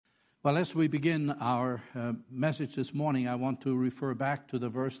Well, as we begin our message this morning, I want to refer back to the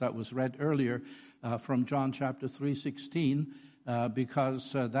verse that was read earlier from John chapter 3:16,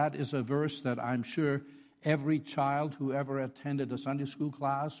 because that is a verse that I'm sure every child who ever attended a Sunday school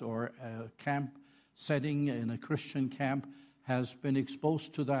class or a camp setting in a Christian camp has been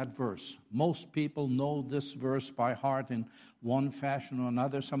exposed to that verse. Most people know this verse by heart in one fashion or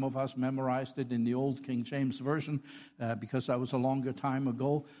another. Some of us memorized it in the old King James Version because that was a longer time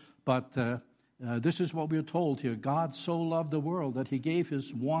ago. But this is what we're told here. God so loved the world that he gave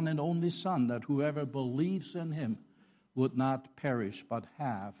his one and only Son, that whoever believes in him would not perish but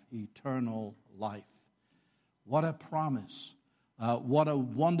have eternal life. What a promise. What a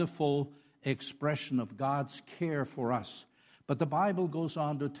wonderful expression of God's care for us. But the Bible goes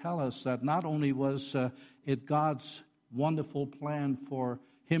on to tell us that not only was it God's wonderful plan for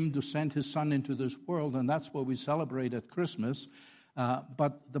him to send his Son into this world, and that's what we celebrate at Christmas,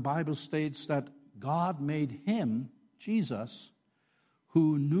 but the Bible states that God made him, Jesus,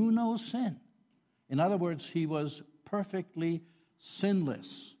 who knew no sin. In other words, he was perfectly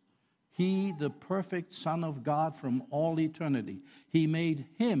sinless. He, the perfect Son of God from all eternity, he made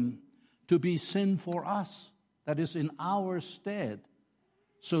him to be sin for us, that is, in our stead,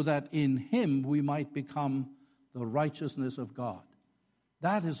 so that in him we might become the righteousness of God.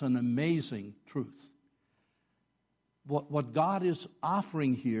 That is an amazing truth. What God is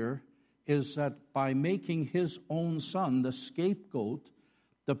offering here is that by making his own Son the scapegoat,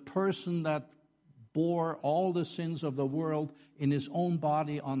 the person that bore all the sins of the world in his own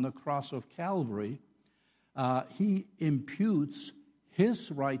body on the cross of Calvary, he imputes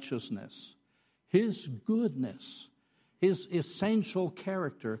his righteousness, his goodness, his essential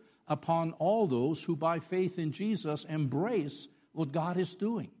character upon all those who by faith in Jesus embrace what God is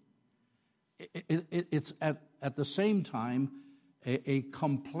doing. It's at the same time a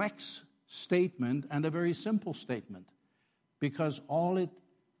complex statement and a very simple statement, because all it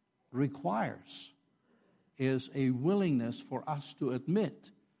requires is a willingness for us to admit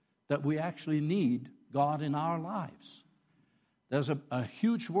that we actually need God in our lives. There's a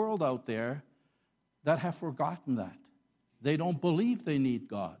huge world out there that have forgotten that. They don't believe they need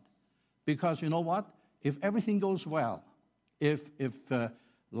God. Because you know what? If everything goes well, if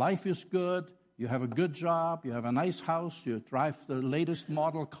life is good, you have a good job, you have a nice house, you drive the latest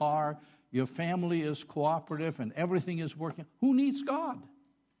model car, your family is cooperative and everything is working, who needs God?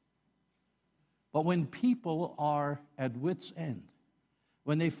 But when people are at wit's end,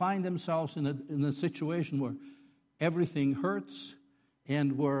 when they find themselves in a situation where everything hurts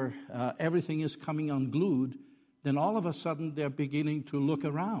and where everything is coming unglued, then all of a sudden they're beginning to look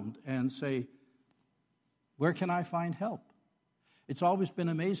around and say, where can I find help? It's always been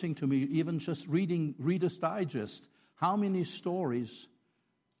amazing to me, even just reading Reader's Digest, how many stories,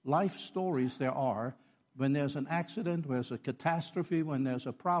 life stories there are. When there's an accident, when there's a catastrophe, when there's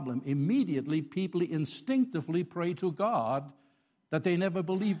a problem, immediately people instinctively pray to God that they never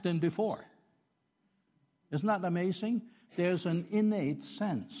believed in before. Isn't that amazing? There's an innate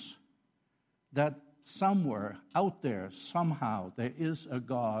sense that somewhere out there, somehow, there is a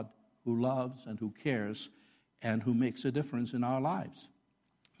God who loves and who cares and who makes a difference in our lives.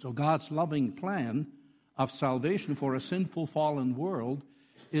 So God's loving plan of salvation for a sinful, fallen world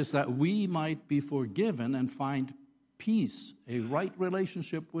is that we might be forgiven and find peace, a right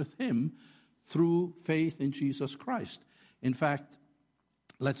relationship with him through faith in Jesus Christ. In fact,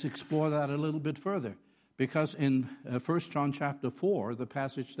 let's explore that a little bit further, because in 1 John chapter 4, the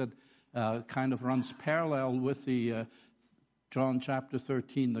passage that kind of runs parallel with the John chapter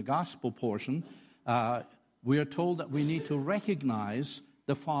 13, the gospel portion, we are told that we need to recognize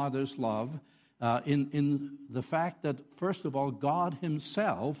the Father's love in the fact that, first of all, God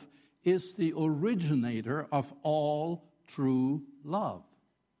himself is the originator of all true love.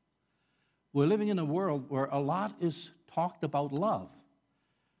 We're living in a world where a lot is talked about love.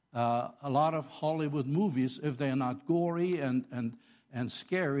 A lot of Hollywood movies, if they're not gory and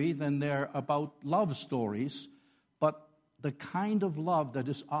scary, then they're about love stories. But the kind of love that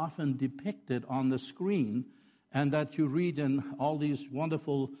is often depicted on the screen and that you read in all these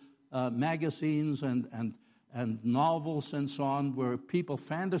wonderful magazines and novels and so on, where people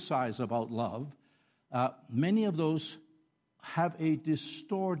fantasize about love, many of those have a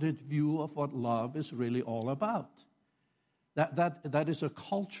distorted view of what love is really all about. That is a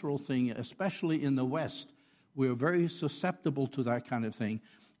cultural thing, especially in the West. We're very susceptible to that kind of thing.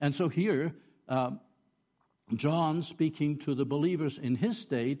 And so here, John, speaking to the believers in his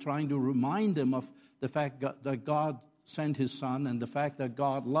day, trying to remind them of the fact that God sent his Son and the fact that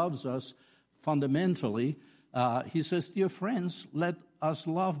God loves us fundamentally, he says, dear friends, let us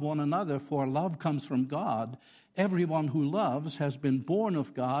love one another, for love comes from God. Everyone who loves has been born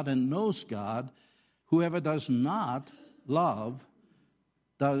of God and knows God. Whoever does not love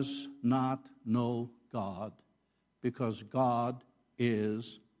does not know God, because God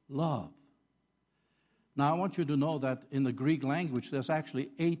is love. Now, I want you to know that in the Greek language, there's actually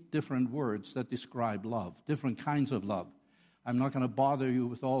 8 different words that describe love, different kinds of love. I'm not going to bother you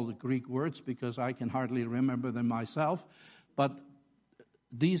with all the Greek words because I can hardly remember them myself, but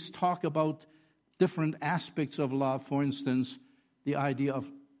these talk about different aspects of love. For instance, the idea of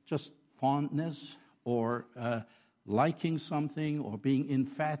just fondness, or liking something, or being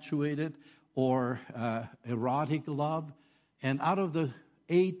infatuated, or erotic love. And out of the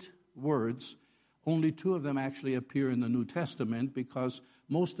 8 words, only 2 of them actually appear in the New Testament, because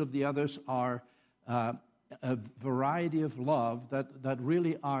most of the others are a variety of love that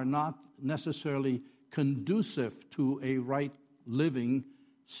really are not necessarily conducive to a right living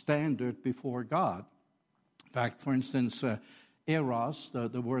standard before God. In fact, for instance, eros,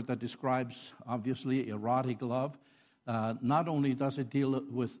 the word that describes, obviously, erotic love, not only does it deal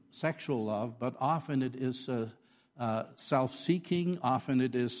with sexual love, but often it is self-seeking, often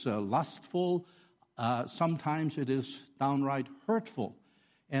it is lustful, sometimes it is downright hurtful.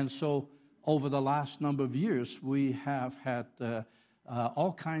 And so over the last number of years, we have had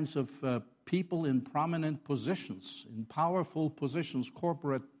all kinds of people in prominent positions, in powerful positions,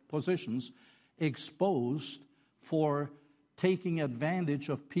 corporate positions, exposed for taking advantage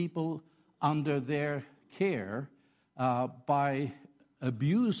of people under their care by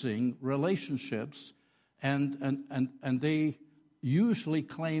abusing relationships, and they usually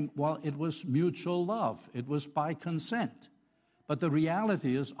claim, well, it was mutual love, it was by consent. But the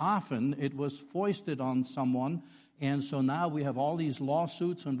reality is often it was foisted on someone, and so now we have all these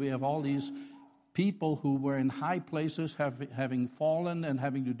lawsuits, and we have all these people who were in high places having fallen and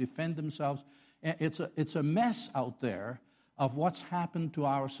having to defend themselves. It's a mess out there of what's happened to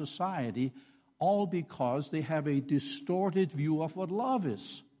our society, all because they have a distorted view of what love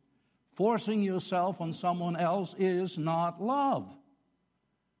is. Forcing yourself on someone else is not love.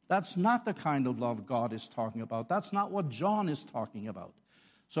 That's not the kind of love God is talking about. That's not what John is talking about.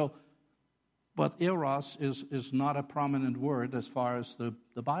 So, but eros is not a prominent word as far as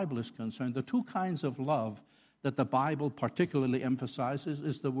the Bible is concerned. The 2 kinds of love that the Bible particularly emphasizes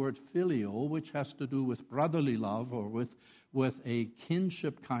is the word phileo, which has to do with brotherly love, or with a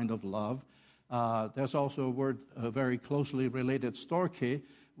kinship kind of love. There's also a word very closely related, storge,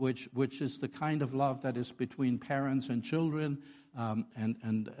 which is the kind of love that is between parents and children,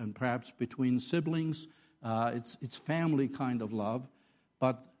 and perhaps between siblings. It's family kind of love.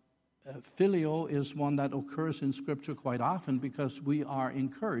 But phileo is one that occurs in Scripture quite often, because we are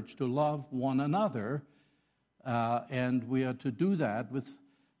encouraged to love one another, and we are to do that with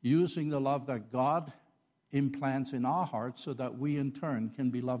using the love that God implants in our hearts, so that we in turn can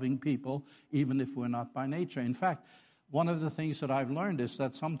be loving people, even if we're not by nature. In fact, one of the things that I've learned is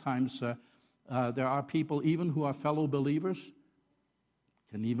that sometimes there are people, even who are fellow believers,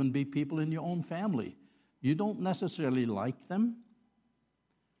 can even be people in your own family. You don't necessarily like them,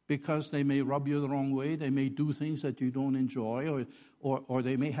 because they may rub you the wrong way, they may do things that you don't enjoy, or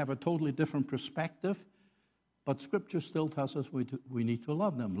they may have a totally different perspective. But Scripture still tells us we need to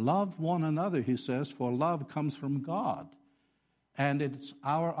love them. Love one another, he says, for love comes from God. And it's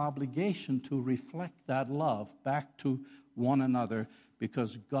our obligation to reflect that love back to one another,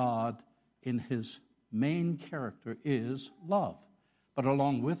 because God, in his main character, is love. But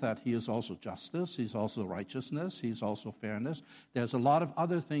along with that, he is also justice, he's also righteousness, he's also fairness. There's a lot of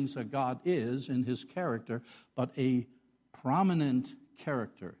other things that God is in his character, but a prominent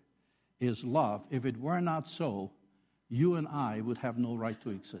character is love. If it were not so, you and I would have no right to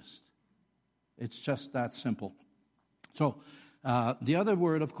exist. It's just that simple. So, the other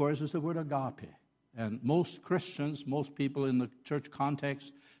word, of course, is the word agape. And most Christians, most people in the church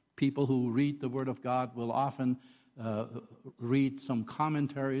context, people who read the Word of God will often read some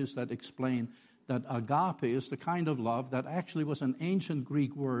commentaries that explain that agape is the kind of love that actually was an ancient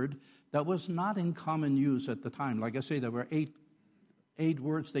Greek word that was not in common use at the time. Like I say, there were eight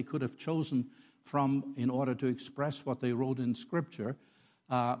words they could have chosen from in order to express what they wrote in Scripture.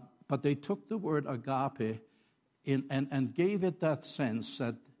 But they took the word agape and gave it that sense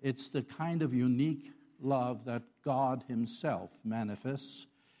that it's the kind of unique love that God himself manifests.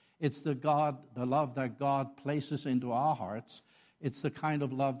 It's the love that God places into our hearts. It's the kind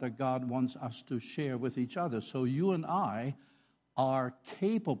of love that God wants us to share with each other. So you and I are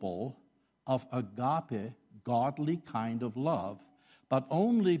capable of agape, godly kind of love, but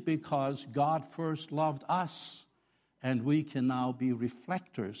only because God first loved us and we can now be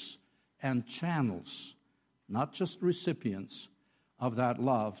reflectors and channels, not just recipients of that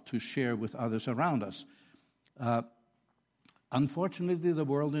love to share with others around us. Unfortunately, the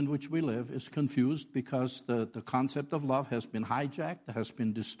world in which we live is confused because the concept of love has been hijacked, has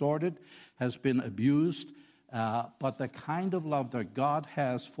been distorted, has been abused. But the kind of love that God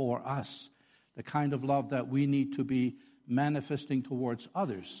has for us, the kind of love that we need to be manifesting towards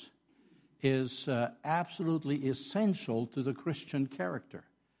others, is absolutely essential to the Christian character,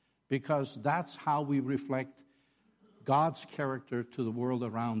 because that's how we reflect God's character to the world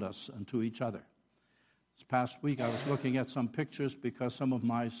around us and to each other. This past week, I was looking at some pictures because some of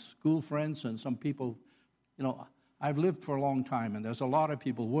my school friends and some people, I've lived for a long time, and there's a lot of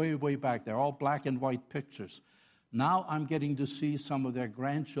people way, way back. They're all black and white pictures. Now I'm getting to see some of their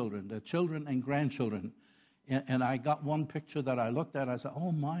grandchildren, their children and grandchildren. And I got one picture that I looked at. I said,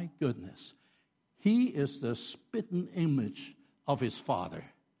 oh, my goodness. He is the spitting image of his father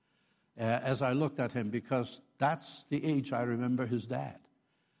as I looked at him, because that's the age I remember his dad.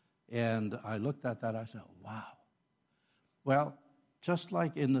 And I looked at that, I said, wow. Well, just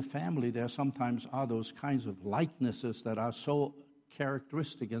like in the family, there sometimes are those kinds of likenesses that are so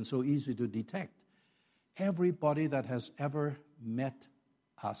characteristic and so easy to detect. Everybody that has ever met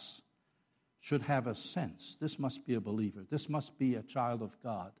us should have a sense. This must be a believer. This must be a child of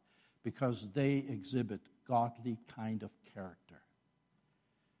God, because they exhibit godly kind of character.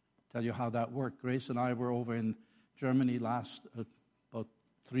 Tell you how that worked. Grace and I were over in Germany about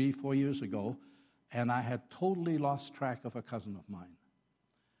 3-4 years ago, and I had totally lost track of a cousin of mine.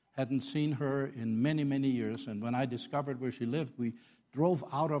 Hadn't seen her in many, many years, and when I discovered where she lived, we drove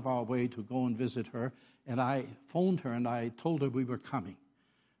out of our way to go and visit her, and I phoned her and I told her we were coming.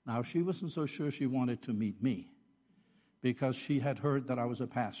 Now, she wasn't so sure she wanted to meet me, because she had heard that I was a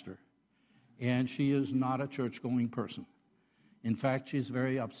pastor, and she is not a church-going person. In fact, she's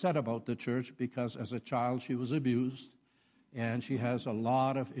very upset about the church because as a child she was abused, and she has a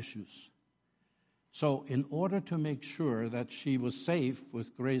lot of issues. So in order to make sure that she was safe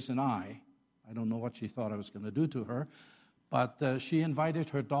with Grace and I don't know what she thought I was going to do to her, but she invited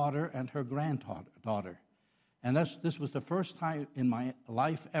her daughter and her granddaughter. And this was the first time in my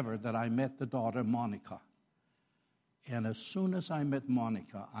life ever that I met the daughter, Monica. And as soon as I met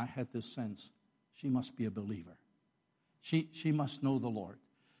Monica, I had this sense, she must be a believer. She must know the Lord.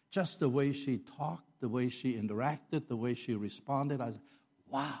 Just the way she talked, the way she interacted, the way she responded, I said,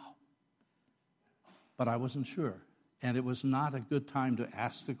 wow. But I wasn't sure. And it was not a good time to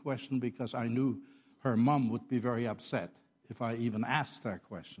ask the question, because I knew her mom would be very upset if I even asked that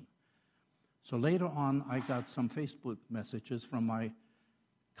question. So later on, I got some Facebook messages from my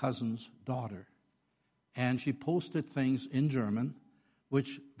cousin's daughter. And she posted things in German,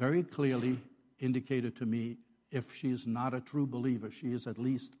 which very clearly indicated to me, if she is not a true believer, she is at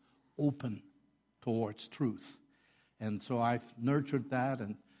least open towards truth. And so I've nurtured that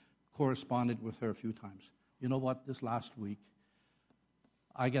and corresponded with her a few times. You know what? This last week,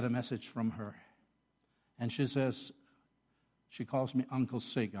 I get a message from her. And she says, she calls me Uncle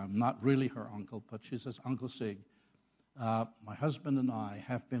Sig. I'm not really her uncle, but she says, Uncle Sig, my husband and I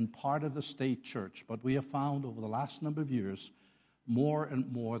have been part of the state church, but we have found over the last number of years, more and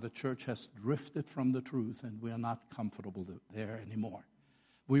more the church has drifted from the truth, and we are not comfortable there anymore.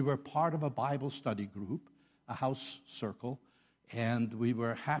 We were part of a Bible study group, a house circle, and we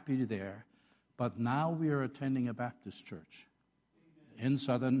were happy there. But now we are attending a Baptist church in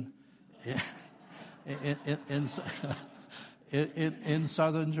southern in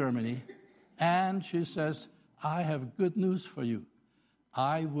southern Germany. And she says, I have good news for you.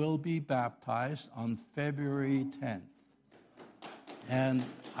 I will be baptized on February 10th. And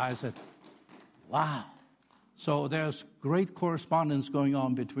I said, wow. So there's great correspondence going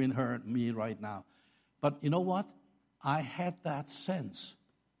on between her and me right now. But you know what? I had that sense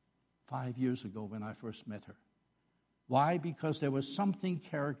 5 years ago when I first met her. Why? Because there was something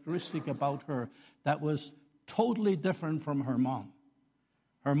characteristic about her that was totally different from her mom.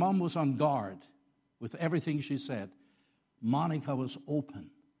 Her mom was on guard with everything she said. Monica was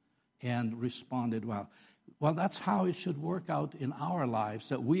open and responded well. Well, that's how it should work out in our lives,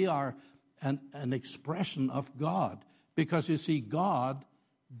 that we are an expression of God. Because, you see, God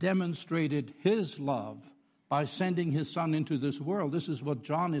demonstrated his love by sending his Son into this world. This is what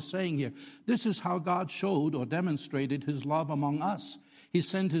John is saying here. This is how God showed or demonstrated his love among us. He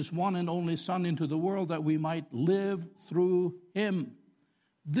sent his one and only Son into the world that we might live through him.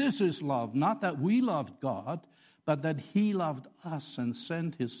 This is love, not that we loved God, but that he loved us and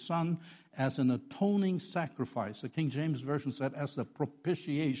sent his Son as an atoning sacrifice. The King James Version said as a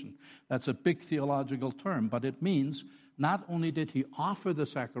propitiation. That's a big theological term, but it means not only did he offer the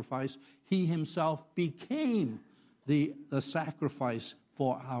sacrifice, he himself became the sacrifice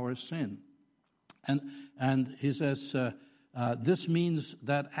for our sin. And he says, this means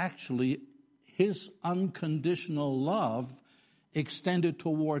that actually his unconditional love extended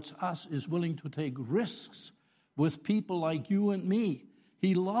towards us is willing to take risks with people like you and me.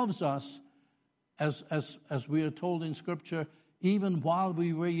 He loves us, as we are told in Scripture, even while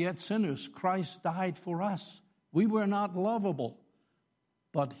we were yet sinners, Christ died for us. We were not lovable,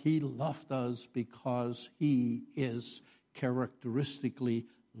 but he loved us because he is characteristically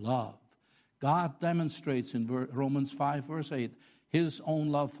love. God demonstrates in Romans 5, verse 8, his own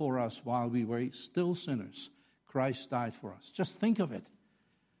love for us while we were still sinners. Christ died for us. Just think of it.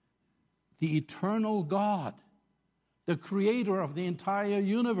 The eternal God, the creator of the entire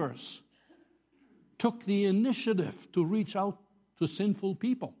universe, took the initiative to reach out to sinful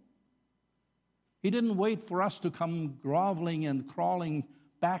people. He didn't wait for us to come groveling and crawling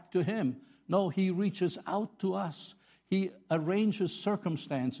back to him. No, he reaches out to us. He arranges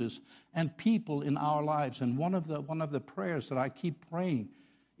circumstances and people in our lives. And one of the prayers that I keep praying,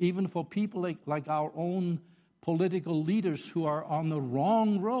 even for people like our own political leaders who are on the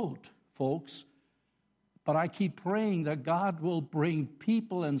wrong road, folks, but I keep praying that God will bring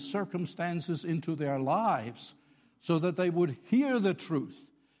people and circumstances into their lives so that they would hear the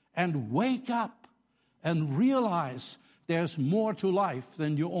truth and wake up and realize there's more to life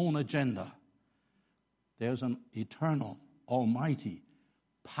than your own agenda. There's an eternal, almighty,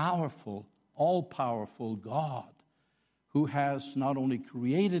 powerful, all-powerful God who has not only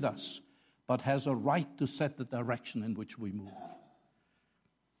created us, but has a right to set the direction in which we move.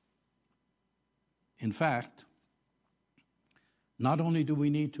 In fact, not only do we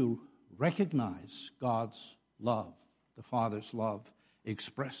need to recognize God's love, the Father's love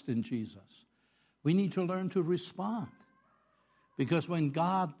expressed in Jesus, we need to learn to respond. Because when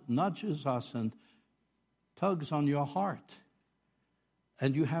God nudges us and tugs on your heart,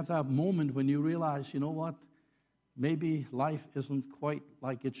 and you have that moment when you realize, you know what, maybe life isn't quite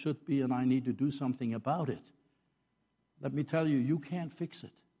like it should be and I need to do something about it. Let me tell you, you can't fix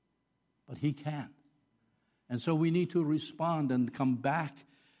it, but he can. And so we need to respond and come back.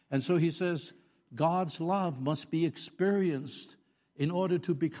 And so he says, God's love must be experienced in order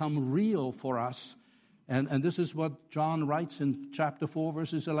to become real for us. And this is what John writes in chapter 4,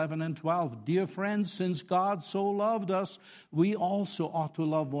 verses 11 and 12. Dear friends, since God so loved us, we also ought to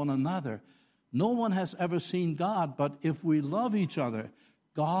love one another. No one has ever seen God, but if we love each other,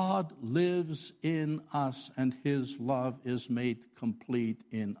 God lives in us and his love is made complete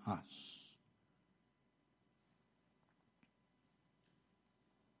in us.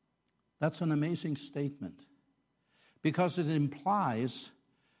 That's an amazing statement because it implies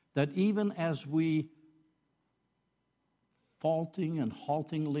that even as we faulting and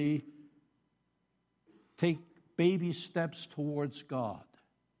haltingly take baby steps towards God,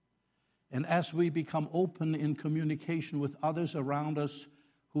 and as we become open in communication with others around us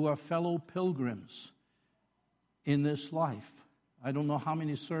who are fellow pilgrims in this life. I don't know how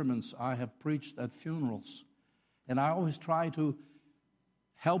many sermons I have preached at funerals, and I always try to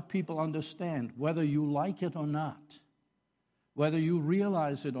help people understand, whether you like it or not, whether you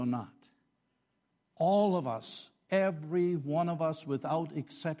realize it or not, all of us, every one of us without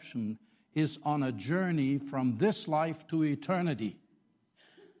exception, is on a journey from this life to eternity.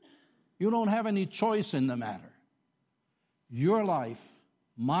 You don't have any choice in the matter. Your life,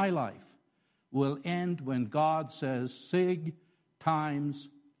 my life, will end when God says, Sig, time's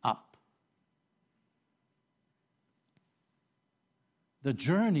up. The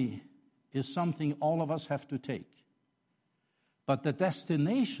journey is something all of us have to take. But the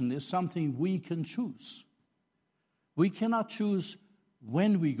destination is something we can choose. We cannot choose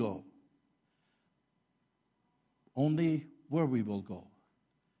when we go, only where we will go.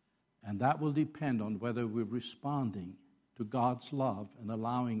 And that will depend on whether we're responding to God's love and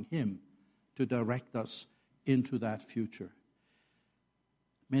allowing him to direct us into that future.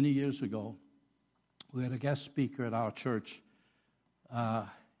 Many years ago, we had a guest speaker at our church.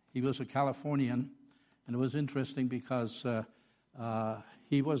 He was a Californian, and it was interesting because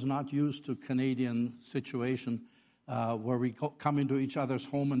he was not used to Canadian situation where we come into each other's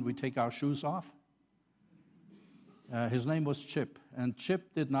home and we take our shoes off. His name was Chip, and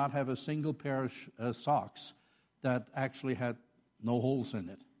Chip did not have a single pair of socks that actually had no holes in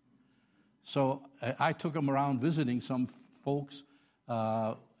it. So I took him around visiting some folks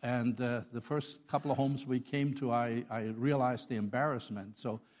And the first couple of homes we came to, I realized the embarrassment.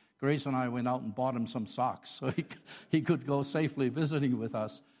 So Grace and I went out and bought him some socks so he could go safely visiting with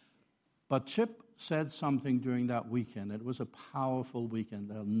us. But Chip said something during that weekend. It was a powerful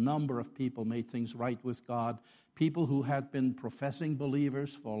weekend. A number of people made things right with God. People who had been professing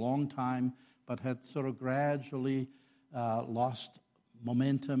believers for a long time, but had sort of gradually lost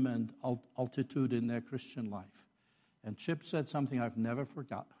momentum and altitude in their Christian life. And Chip said something I've never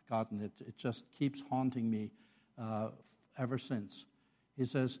forgotten. It just keeps haunting me ever since. He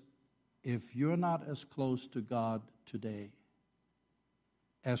says, if you're not as close to God today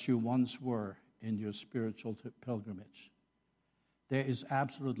as you once were in your spiritual pilgrimage, there is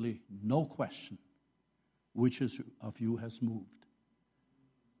absolutely no question which of you has moved.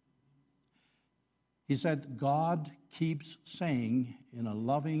 He said, God keeps saying in a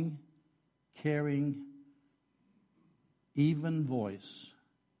loving, caring, even voice,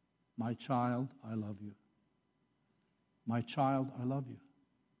 my child, I love you. My child, I love you.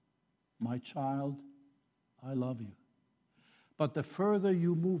 My child, I love you. But the further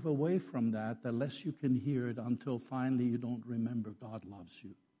you move away from that, the less you can hear it until finally you don't remember God loves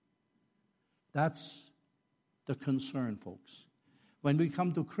you. That's the concern, folks. When we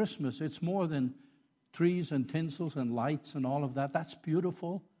come to Christmas, it's more than trees and tinsels and lights and all of that. That's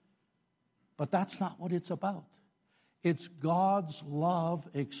beautiful, but that's not what it's about. It's God's love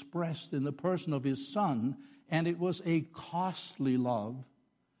expressed in the person of His Son, and it was a costly love.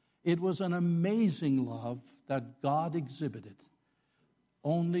 It was an amazing love that God exhibited,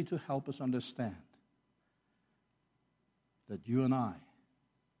 only to help us understand that you and I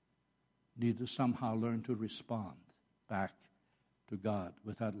need to somehow learn to respond back to God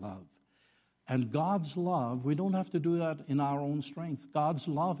with that love. And God's love, we don't have to do that in our own strength. God's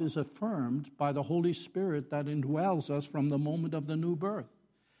love is affirmed by the Holy Spirit that indwells us from the moment of the new birth.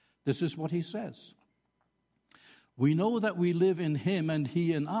 This is what He says. We know that we live in Him and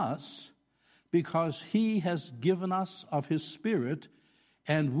He in us because He has given us of His Spirit,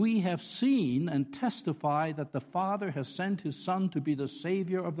 and we have seen and testify that the Father has sent His Son to be the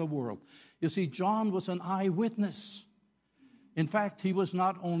Savior of the world. You see, John was an eyewitness. In fact, he was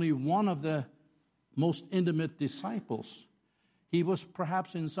not only one of the most intimate disciples, he was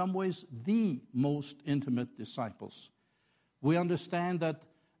perhaps in some ways the most intimate disciples. We understand that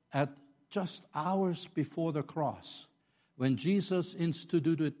at just hours before the cross, when Jesus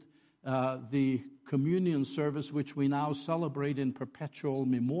instituted the communion service, which we now celebrate in perpetual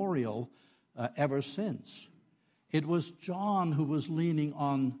memorial ever since, it was John who was leaning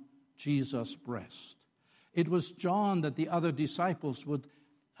on Jesus' breast. It was John that the other disciples would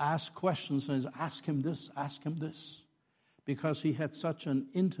ask questions and ask him this, because he had such an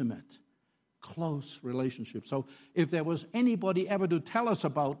intimate, close relationship. So if there was anybody ever to tell us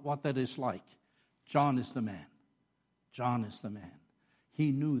about what that is like, John is the man. John is the man.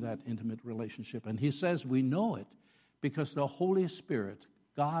 He knew that intimate relationship. And he says we know it because the Holy Spirit,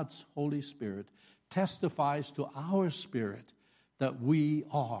 God's Holy Spirit, testifies to our spirit that we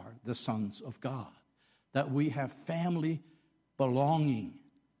are the sons of God, that we have family belonging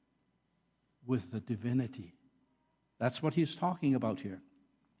with the divinity. That's what he's talking about here.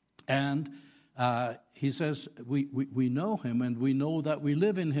 And he says we know Him, and we know that we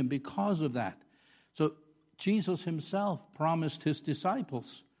live in Him because of that. So Jesus Himself promised His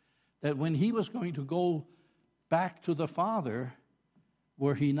disciples that when He was going to go back to the Father,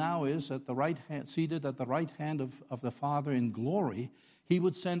 where He now is at the right hand, seated at the right hand of the Father in glory, He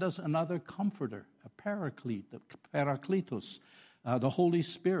would send us another comforter, a paraclete, the Parakletos, the Holy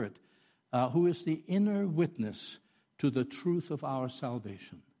Spirit, who is the inner witness to the truth of our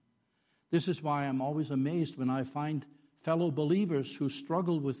salvation. This is why I'm always amazed when I find fellow believers who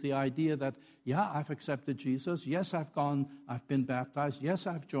struggle with the idea that, yeah, I've accepted Jesus, yes, I've been baptized, yes,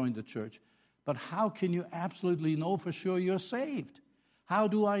 I've joined the church, but how can you absolutely know for sure you're saved? How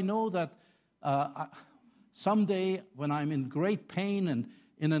do I know that someday when I'm in great pain and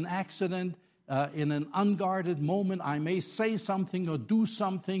in an accident, in an unguarded moment, I may say something or do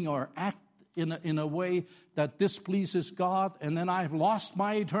something or act in a way that displeases God, and then I've lost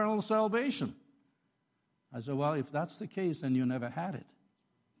my eternal salvation? I said, well, if that's the case, then you never had it.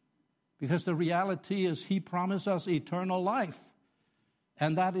 Because the reality is He promised us eternal life.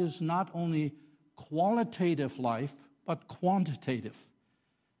 And that is not only qualitative life, but quantitative.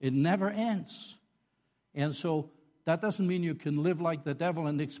 It never ends. And so that doesn't mean you can live like the devil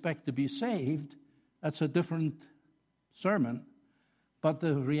and expect to be saved. That's a different sermon. But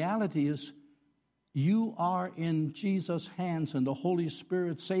the reality is you are in Jesus' hands, and the Holy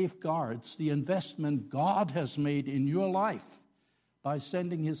Spirit safeguards the investment God has made in your life by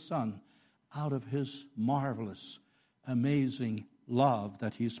sending his Son out of his marvelous, amazing love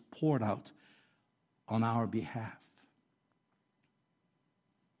that he's poured out on our behalf.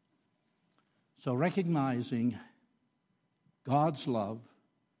 So recognizing God's love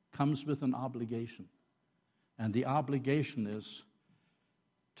comes with an obligation. And the obligation is,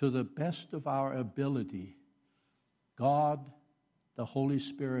 to the best of our ability, God, the Holy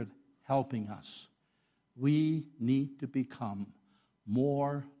Spirit, helping us, we need to become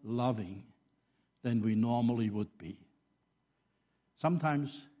more loving than we normally would be.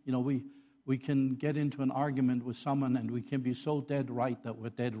 Sometimes, we can get into an argument with someone and we can be so dead right that we're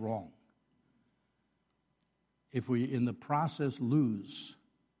dead wrong. If we, in the process, lose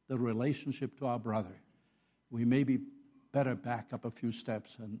the relationship to our brother, we may be better back up a few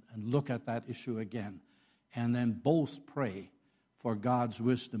steps and look at that issue again, and then both pray for God's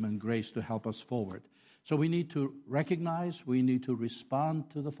wisdom and grace to help us forward. So we need to recognize, we need to respond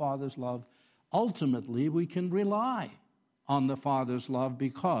to the Father's love. Ultimately, we can rely on the Father's love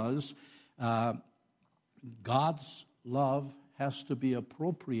because God's love has to be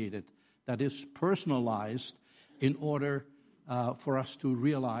appropriated, that is personalized, in order for us to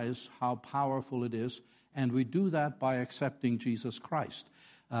realize how powerful it is. And we do that by accepting Jesus Christ.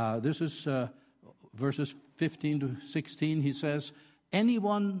 This is verses 15 to 16. He says,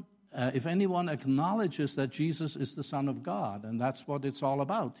 if anyone acknowledges that Jesus is the Son of God, and that's what it's all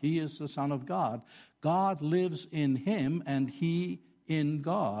about. He is the Son of God. God lives in him and he in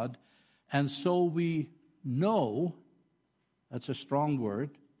God. And so we know, that's a strong word.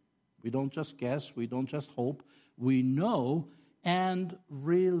 We don't just guess, we don't just hope. We know and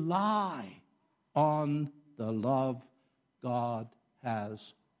rely on the love God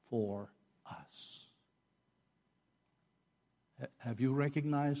has for us. Have you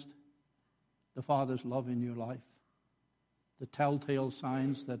recognized the Father's love in your life? The telltale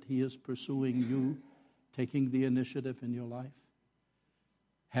signs that he is pursuing you, taking the initiative in your life?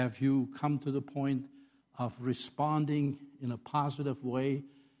 Have you come to the point of responding in a positive way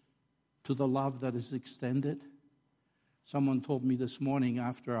to the love that is extended? Someone told me this morning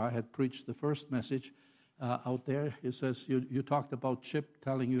after I had preached the first message out there, he says, you talked about Chip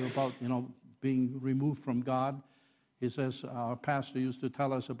telling you about, being removed from God. He says, our pastor used to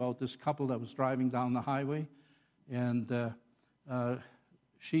tell us about this couple that was driving down the highway, and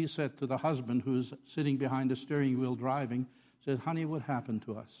she said to the husband who's sitting behind the steering wheel driving, said, honey, what happened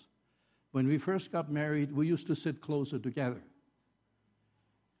to us? When we first got married, we used to sit closer together.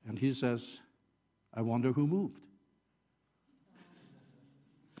 And he says, I wonder who moved.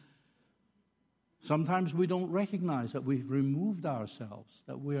 Sometimes we don't recognize that we've removed ourselves,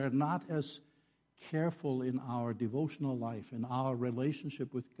 that we are not as careful in our devotional life, in our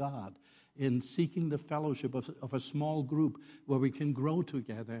relationship with God, in seeking the fellowship of a small group where we can grow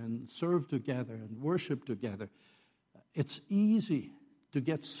together and serve together and worship together. It's easy to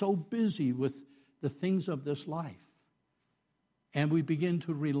get so busy with the things of this life, and we begin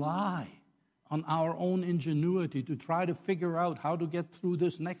to rely on our own ingenuity to try to figure out how to get through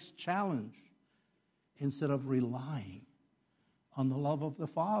this next challenge, instead of relying on the love of the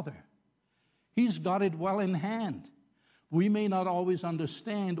Father. He's got it well in hand. We may not always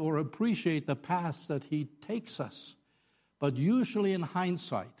understand or appreciate the paths that he takes us, but usually in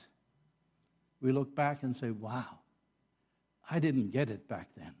hindsight, we look back and say, wow, I didn't get it back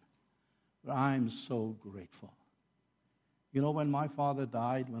then, but I'm so grateful. When my father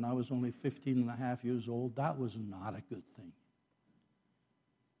died when I was only 15 and a half years old, that was not a good thing.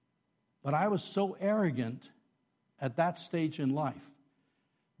 But I was so arrogant at that stage in life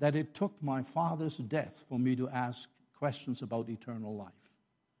that it took my father's death for me to ask questions about eternal life.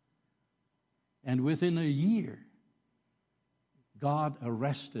 And within a year, God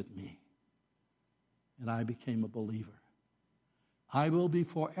arrested me, and I became a believer. I will be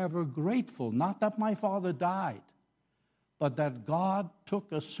forever grateful, not that my father died, but that God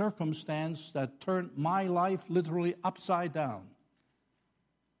took a circumstance that turned my life literally upside down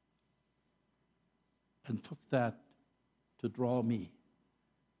and took that to draw me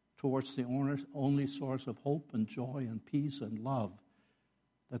towards the only source of hope and joy and peace and love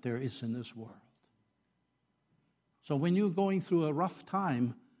that there is in this world. So when you're going through a rough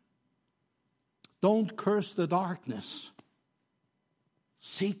time, don't curse the darkness.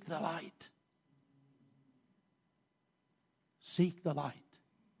 Seek the light. Seek the light.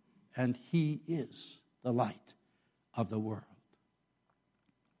 And he is the light of the world.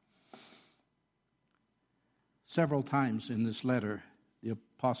 Several times in this letter, the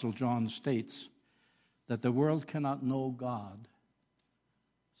Apostle John states that the world cannot know God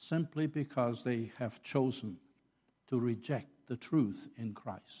simply because they have chosen to reject the truth in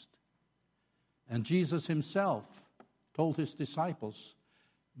Christ. And Jesus himself told his disciples,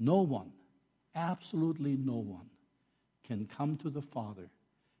 no one, absolutely no one, can come to the Father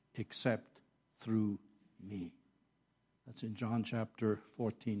except through me. That's in John chapter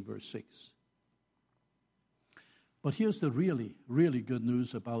 14, verse 6. But here's the really, really good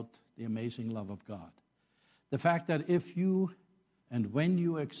news about the amazing love of God. The fact that if you and when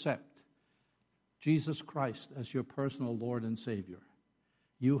you accept Jesus Christ as your personal Lord and Savior,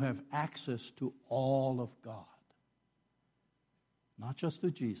 you have access to all of God. Not just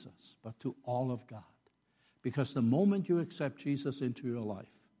to Jesus, but to all of God. Because the moment you accept Jesus into your life,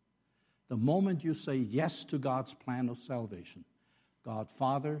 the moment you say yes to God's plan of salvation, God,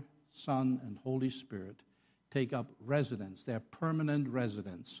 Father, Son, and Holy Spirit take up residence, their permanent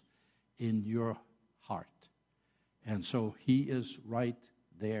residence in your heart. And so he is right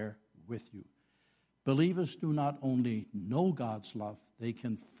there with you. Believers do not only know God's love, they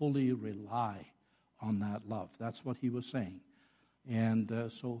can fully rely on that love. That's what he was saying. And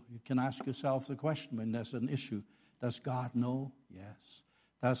so you can ask yourself the question when there's an issue. Does God know? Yes.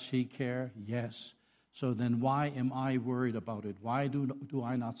 Does he care? Yes. So then why am I worried about it? Why do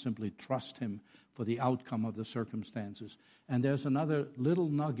I not simply trust him for the outcome of the circumstances? And there's another little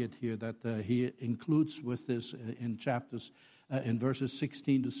nugget here that he includes with this in chapters, in verses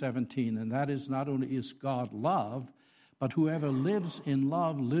 16 to 17. And that is, not only is God love, but whoever lives in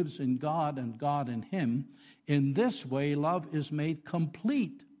love lives in God and God in him. In this way, love is made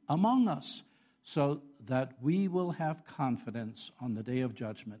complete among us, so that we will have confidence on the day of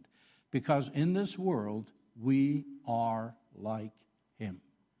judgment. Because in this world, we are like him.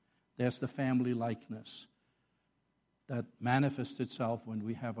 There's the family likeness that manifests itself when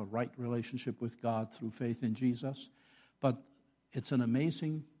we have a right relationship with God through faith in Jesus. But it's an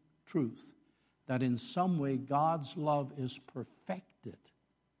amazing truth that in some way God's love is perfected.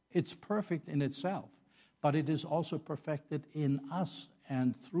 It's perfect in itself, but it is also perfected in us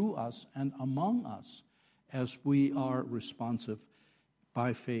and through us and among us as we are responsive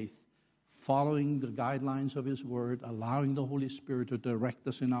by faith, following the guidelines of his word, allowing the Holy Spirit to direct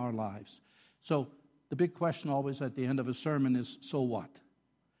us in our lives. So the big question always at the end of a sermon is, so what?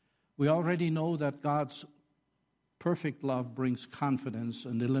 We already know that God's perfect love brings confidence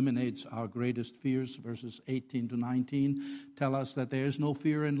and eliminates our greatest fears. Verses 18 to 19 tell us that there is no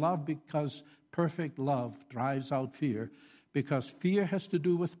fear in love because perfect love drives out fear, because fear has to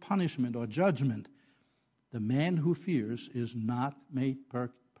do with punishment or judgment. The man who fears is not made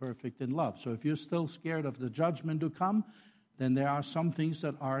perfect in love. So if you're still scared of the judgment to come, then there are some things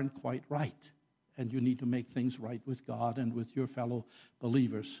that aren't quite right. And you need to make things right with God and with your fellow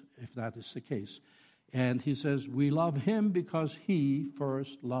believers, if that is the case. And he says, we love him because he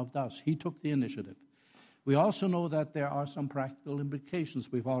first loved us. He took the initiative. We also know that there are some practical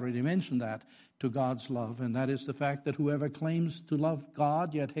implications. We've already mentioned that to God's love, and that is the fact that whoever claims to love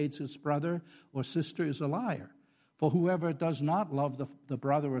God yet hates his brother or sister is a liar. For whoever does not love the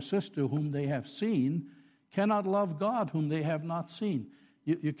brother or sister whom they have seen cannot love God whom they have not seen.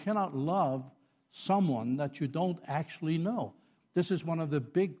 You cannot love someone that you don't actually know. This is one of the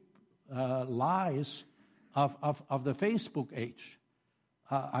big lies of the Facebook age.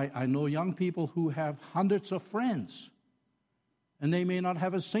 I know young people who have hundreds of friends, and they may not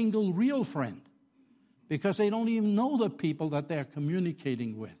have a single real friend because they don't even know the people that they're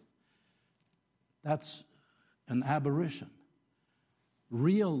communicating with. That's an aberration.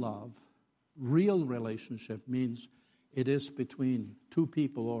 Real love, real relationship means it is between two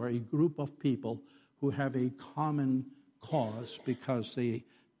people or a group of people who have a common cause because they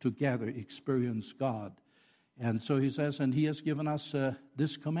together experience God. And so he says, and he has given us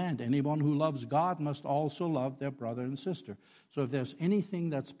this command. Anyone who loves God must also love their brother and sister. So if there's anything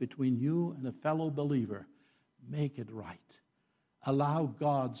that's between you and a fellow believer, make it right. Allow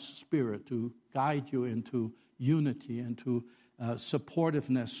God's Spirit to guide you into unity and to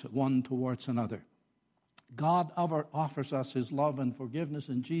supportiveness one towards another. God offers us his love and forgiveness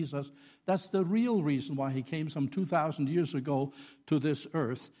in Jesus. That's the real reason why he came some 2,000 years ago to this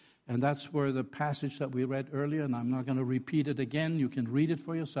earth. And that's where the passage that we read earlier, and I'm not going to repeat it again. You can read it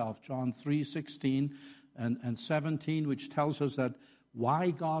for yourself, John 3:16 and 17, which tells us that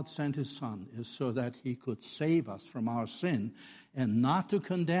why God sent his Son is so that he could save us from our sin and not to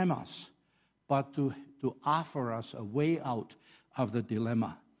condemn us, but to offer us a way out of the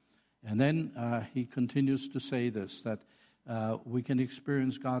dilemma. And then he continues to say this, that we can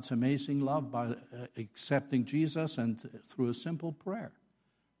experience God's amazing love by accepting Jesus and through a simple prayer.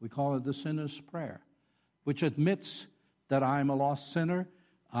 We call it the sinner's prayer, which admits that I'm a lost sinner.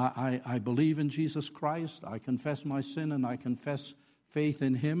 I believe in Jesus Christ. I confess my sin and I confess faith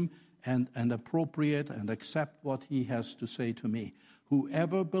in him and appropriate and accept what he has to say to me.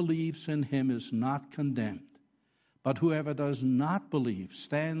 Whoever believes in him is not condemned, but whoever does not believe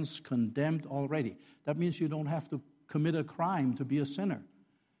stands condemned already. That means you don't have to commit a crime to be a sinner.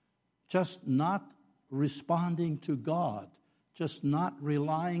 Just not responding to God, just not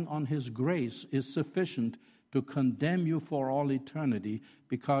relying on his grace is sufficient to condemn you for all eternity,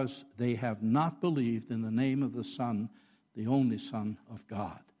 because they have not believed in the name of the Son, the only Son of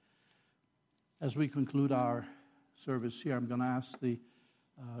God. As we conclude our service here, I'm going to ask the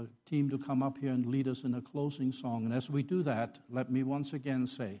team to come up here and lead us in a closing song. And as we do that, let me once again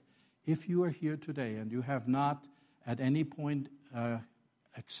say, if you are here today and you have not at any point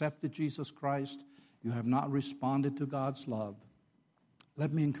accepted Jesus Christ, you have not responded to God's love,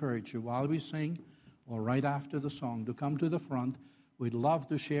 let me encourage you, while we sing or right after the song, to come to the front. We'd love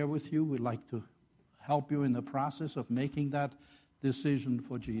to share with you. We'd like to help you in the process of making that decision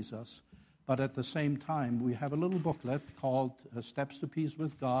for Jesus. But at the same time, we have a little booklet called Steps to Peace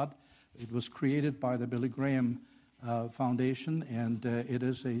with God. It was created by the Billy Graham Foundation, and it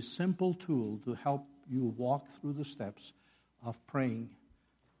is a simple tool to help you walk through the steps of praying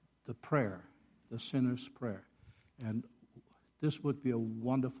the prayer, the sinner's prayer. And this would be a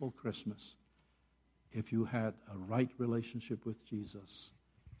wonderful Christmas if you had a right relationship with Jesus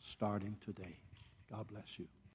starting today. God bless you.